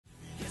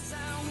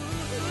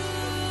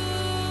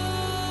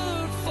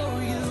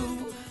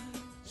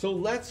So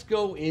let's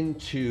go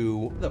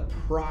into the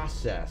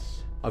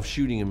process of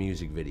shooting a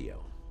music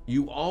video.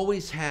 You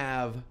always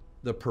have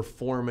the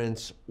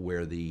performance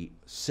where the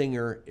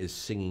singer is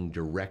singing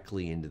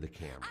directly into the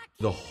camera.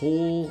 The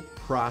whole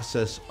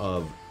process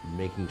of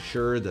making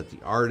sure that the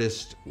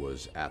artist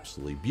was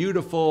absolutely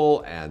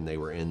beautiful and they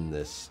were in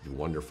this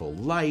wonderful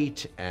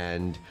light,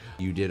 and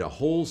you did a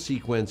whole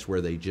sequence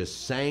where they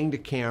just sang to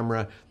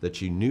camera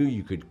that you knew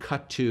you could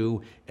cut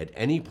to at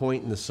any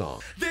point in the song.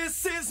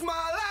 This is my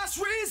last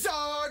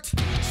resort.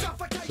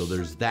 So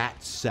there's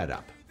that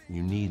setup.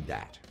 You need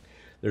that.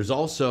 There's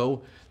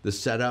also the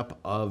setup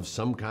of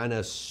some kind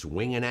of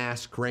swinging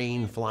ass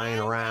crane flying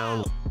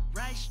around,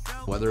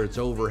 whether it's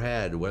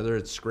overhead, whether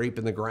it's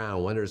scraping the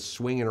ground, whether it's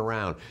swinging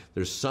around.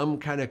 There's some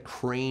kind of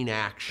crane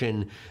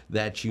action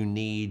that you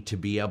need to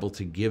be able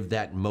to give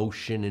that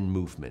motion and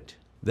movement.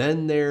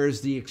 Then there's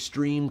the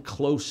extreme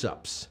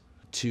close-ups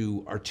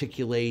to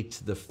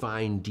articulate the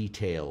fine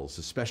details,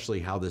 especially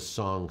how this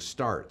song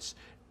starts.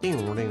 We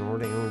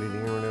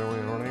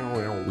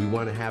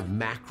want to have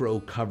macro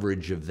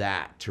coverage of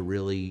that to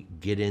really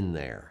get in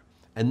there.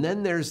 And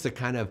then there's the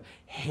kind of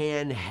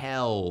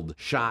handheld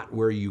shot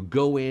where you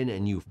go in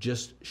and you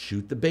just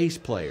shoot the bass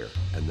player,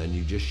 and then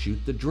you just shoot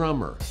the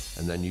drummer,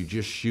 and then you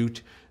just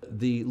shoot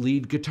the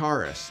lead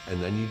guitarist, and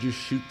then you just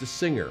shoot the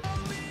singer.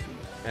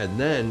 And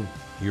then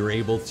you're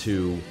able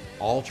to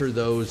alter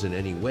those in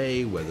any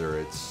way, whether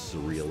it's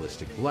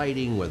realistic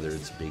lighting, whether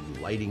it's big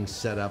lighting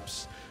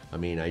setups. I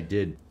mean, I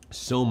did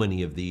so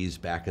many of these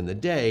back in the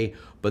day,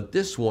 but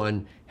this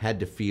one had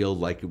to feel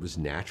like it was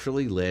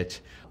naturally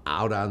lit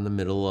out on the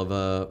middle of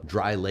a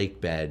dry lake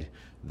bed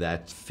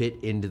that fit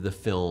into the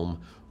film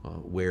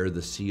where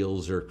the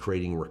SEALs are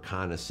creating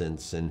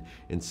reconnaissance, and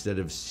instead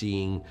of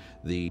seeing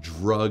the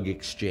drug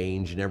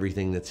exchange and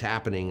everything that's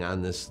happening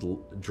on this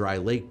dry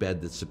lake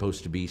bed that's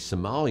supposed to be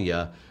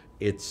Somalia,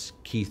 it's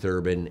Keith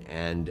Urban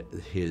and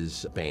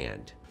his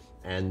band.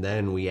 And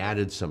then we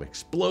added some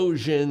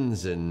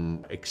explosions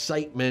and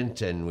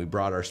excitement, and we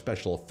brought our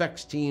special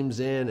effects teams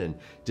in and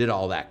did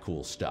all that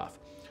cool stuff.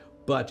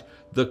 But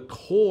the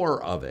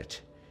core of it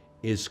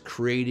is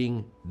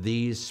creating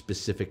these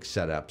specific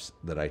setups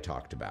that I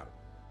talked about.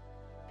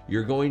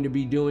 You're going to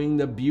be doing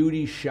the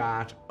beauty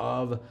shot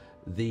of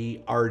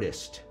the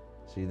artist.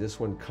 See, this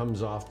one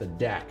comes off the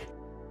deck.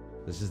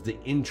 This is the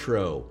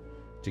intro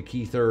to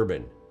Keith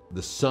Urban.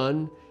 The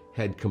sun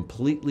had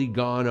completely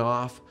gone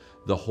off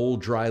the whole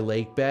dry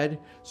lake bed,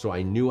 so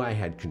I knew I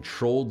had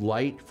controlled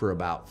light for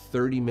about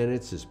 30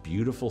 minutes, this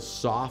beautiful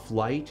soft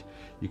light.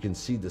 You can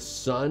see the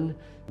sun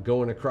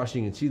going across,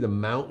 you can see the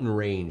mountain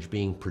range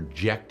being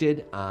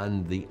projected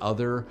on the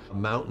other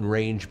mountain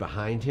range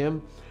behind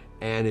him,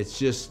 and it's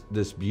just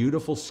this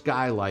beautiful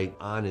skylight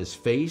on his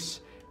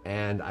face,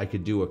 and I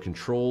could do a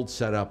controlled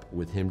setup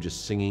with him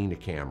just singing to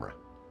camera.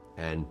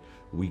 And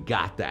we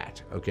got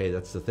that, okay?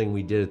 That's the thing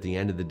we did at the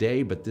end of the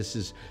day, but this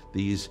is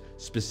these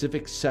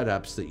specific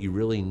setups that you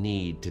really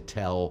need to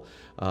tell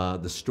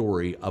the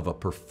story of a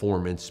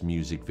performance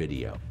music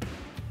video.